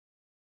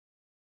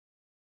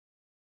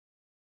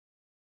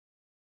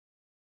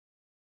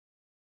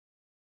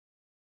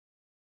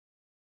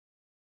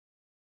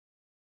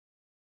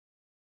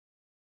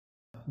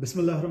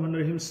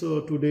Bismillahirrahmanirrahim. So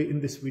today in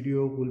this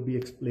video we'll be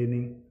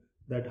explaining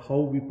that how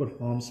we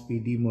perform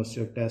speedy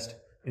moisture test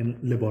in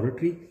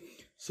laboratory.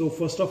 So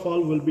first of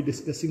all we'll be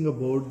discussing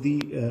about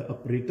the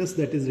apparatus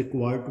that is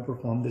required to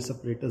perform this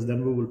apparatus.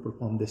 Then we will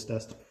perform this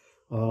test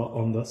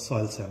on the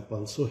soil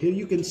sample. So here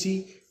you can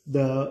see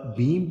the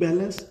beam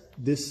balance.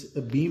 This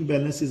beam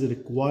balance is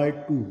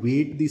required to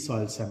weight the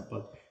soil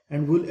sample,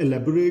 and we'll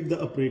elaborate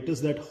the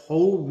apparatus that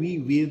how we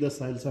weigh the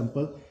soil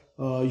sample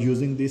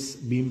using this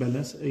beam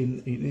balance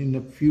in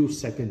a few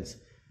seconds,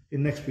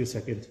 in next few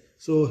seconds.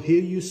 So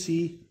here you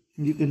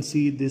can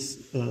see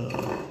this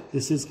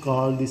this is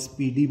called the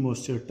speedy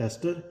moisture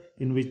tester,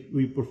 in which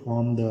we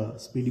perform the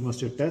speedy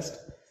moisture test,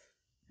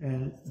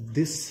 and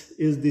this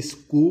is the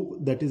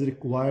scoop that is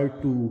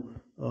required to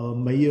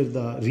measure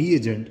the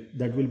reagent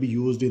that will be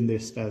used in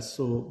this test.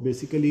 So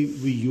basically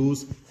we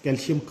use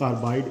calcium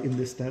carbide in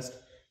this test.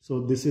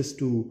 So this is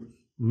to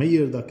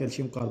measure the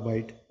calcium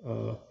carbide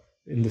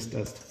in this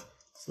test.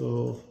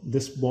 So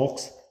this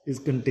box is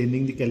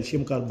containing the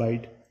calcium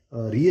carbide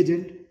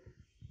reagent.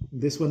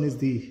 This one is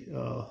the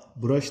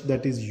brush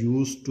that is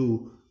used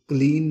to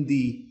clean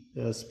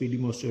the speedy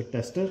moisture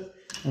tester,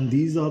 and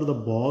these are the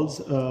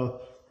balls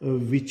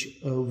which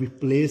we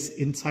place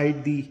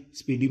inside the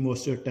speedy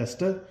moisture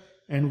tester,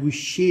 and we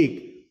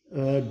shake.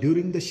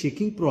 During the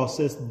shaking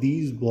process,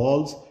 these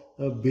balls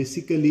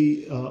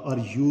basically are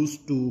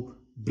used to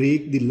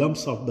break the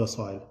lumps of the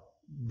soil,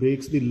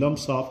 breaks the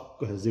lumps of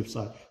cohesive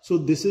soil. So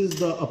this is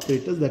the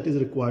apparatus that is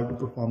required to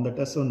perform the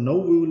test. So now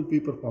we will be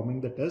performing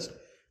the test,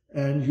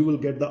 and you will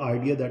get the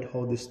idea that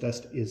how this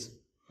test is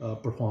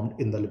performed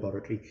in the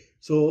laboratory.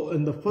 So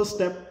in the first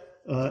step,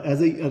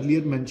 as I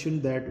earlier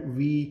mentioned, that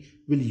we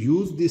will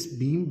use this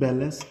beam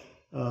balance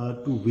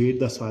to weight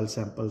the soil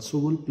sample. So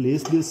we'll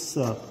place this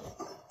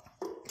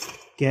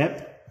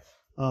cap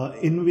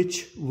in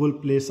which we'll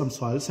place some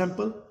soil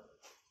sample.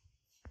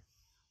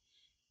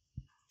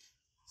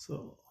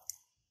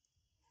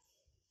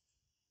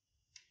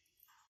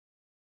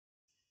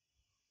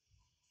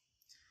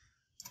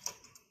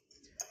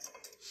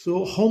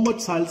 So how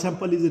much soil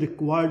sample is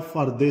required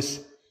for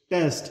this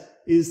test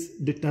is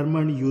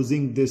determined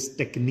using this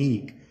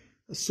technique.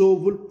 So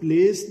we'll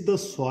place the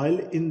soil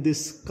in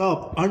this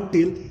cup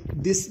until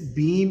this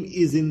beam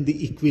is in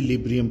the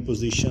equilibrium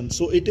position.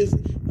 So it is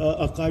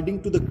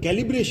according to the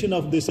calibration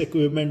of this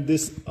equipment,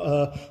 this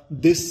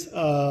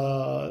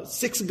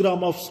 6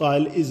 gram of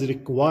soil is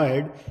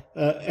required.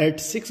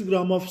 At 6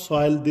 gram of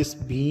soil, this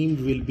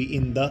beam will be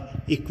in the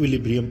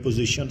equilibrium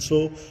position.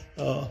 So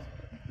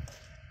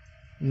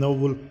now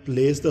we'll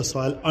place the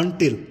soil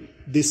until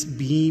this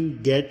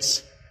beam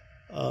gets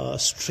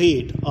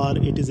straight, or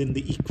it is in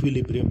the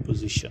equilibrium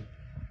position.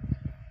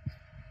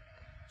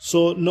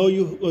 So now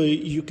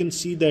you can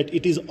see that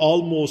it is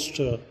almost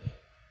in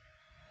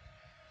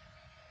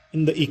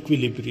the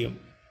equilibrium.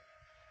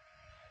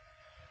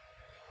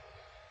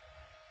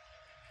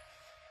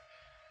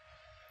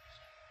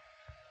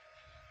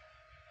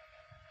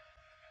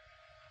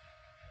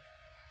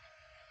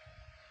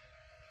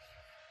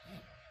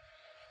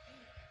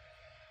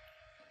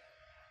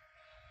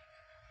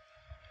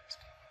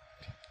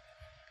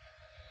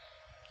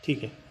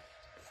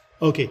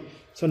 Okay,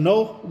 so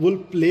now we'll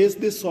place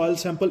this soil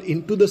sample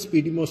into the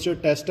speedy moisture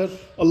tester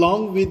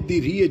along with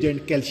the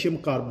reagent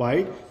calcium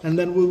carbide, and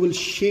then we will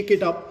shake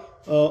it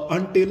up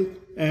until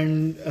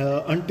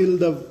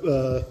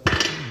the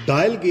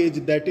dial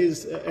gauge that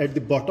is at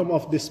the bottom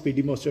of this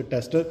speedy moisture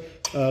tester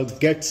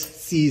gets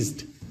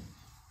seized.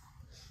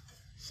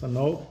 So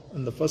now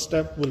in the first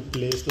step, we'll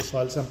place the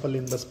soil sample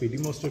in the speedy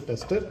moisture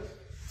tester.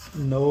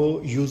 Now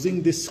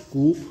using this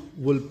scoop,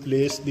 we'll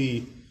place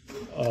the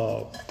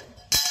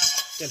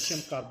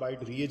calcium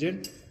carbide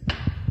reagent.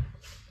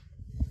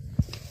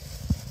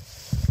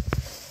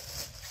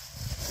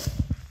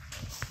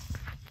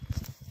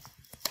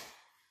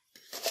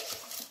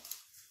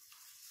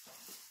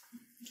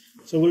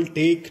 So we'll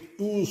take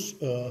 2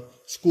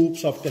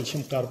 scoops of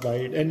calcium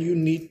carbide, and you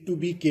need to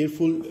be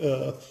careful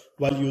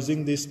while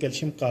using this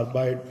calcium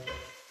carbide.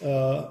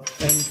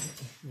 And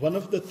one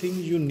of the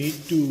things you need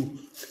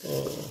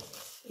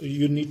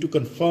to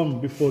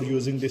confirm before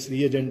using this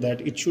reagent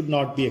that it should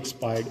not be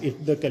expired.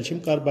 If the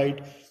calcium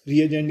carbide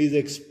reagent is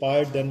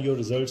expired, then your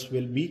results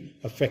will be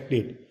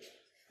affected.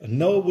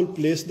 Now we'll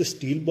place the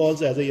steel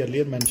balls, as I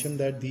earlier mentioned,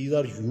 that these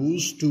are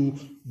used to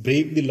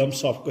break the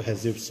lumps of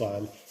cohesive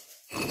soil.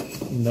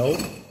 Now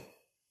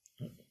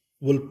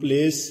we'll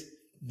place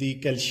the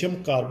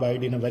calcium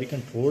carbide in a very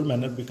controlled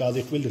manner, because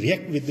it will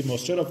react with the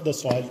moisture of the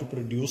soil to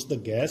produce the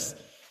gas,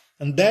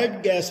 and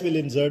that gas will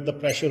exert the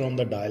pressure on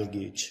the dial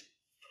gauge.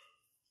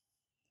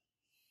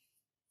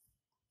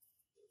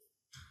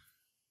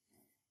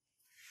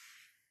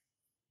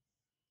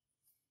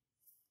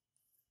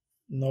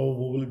 Now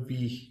we will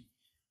be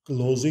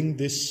closing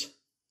this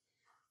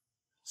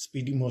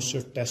speedy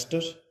moisture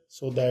tester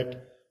so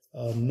that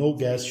no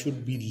gas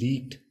should be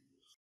leaked.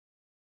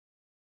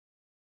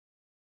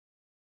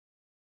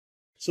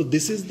 So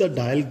this is the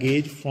dial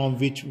gauge from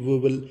which we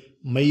will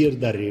measure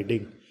the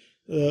reading.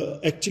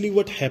 actually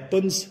what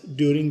happens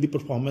during the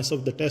performance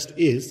of the test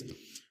is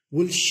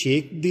we'll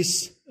shake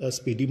this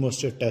speedy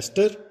moisture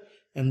tester,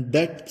 and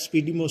that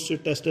speedy moisture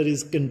tester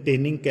is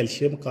containing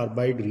calcium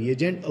carbide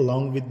reagent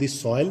along with the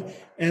soil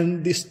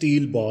and the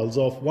steel balls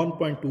of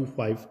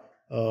 1.25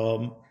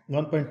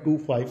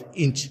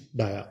 inch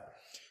dia.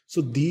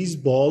 So these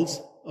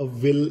balls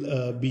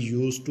will be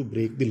used to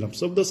break the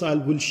lumps of the soil.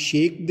 We'll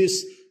shake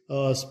this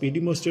speedy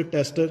moisture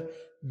tester.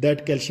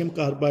 That calcium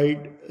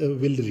carbide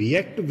will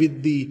react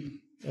with the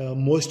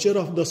moisture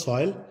of the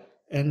soil,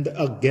 and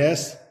a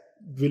gas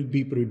will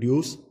be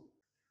produced.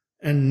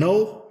 And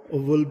now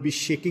we'll be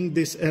shaking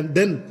this, and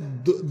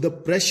then the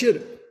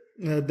pressure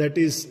that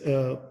is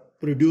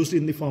produced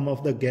in the form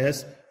of the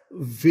gas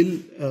will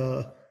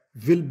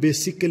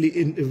basically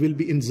will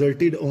be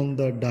inserted on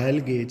the dial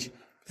gauge,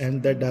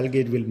 and that dial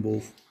gauge will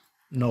move.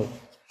 Now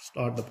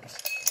start the press.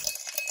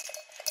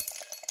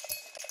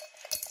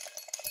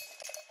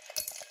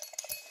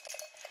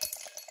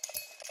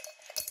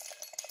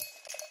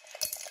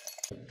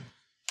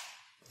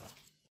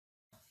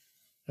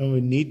 And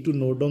we need to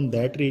note down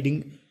that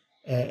reading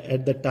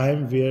at the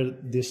time where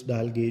this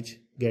dial gauge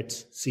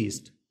gets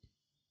seized,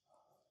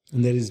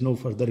 and there is no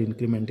further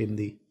increment in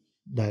the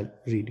dial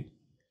reading.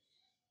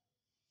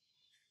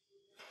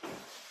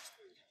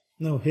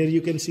 Now here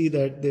you can see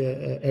that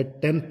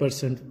at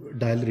 10%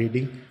 dial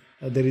reading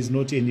there is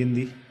no change in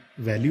the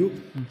value.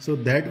 So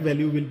that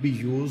value will be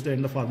used,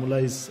 and the formula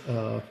is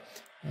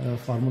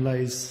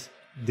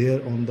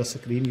there on the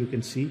screen. You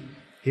can see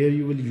here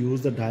you will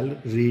use the dial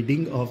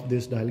reading of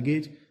this dial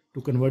gauge to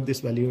convert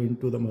this value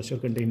into the moisture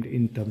contained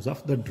in terms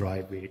of the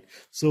dry weight.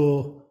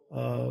 So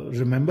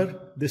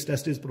remember, this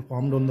test is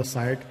performed on the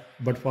site,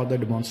 but for the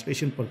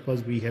demonstration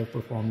purpose we have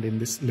performed in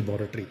this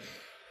laboratory.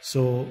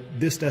 So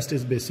this test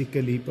is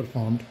basically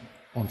performed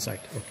on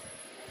site.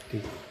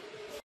 Okay.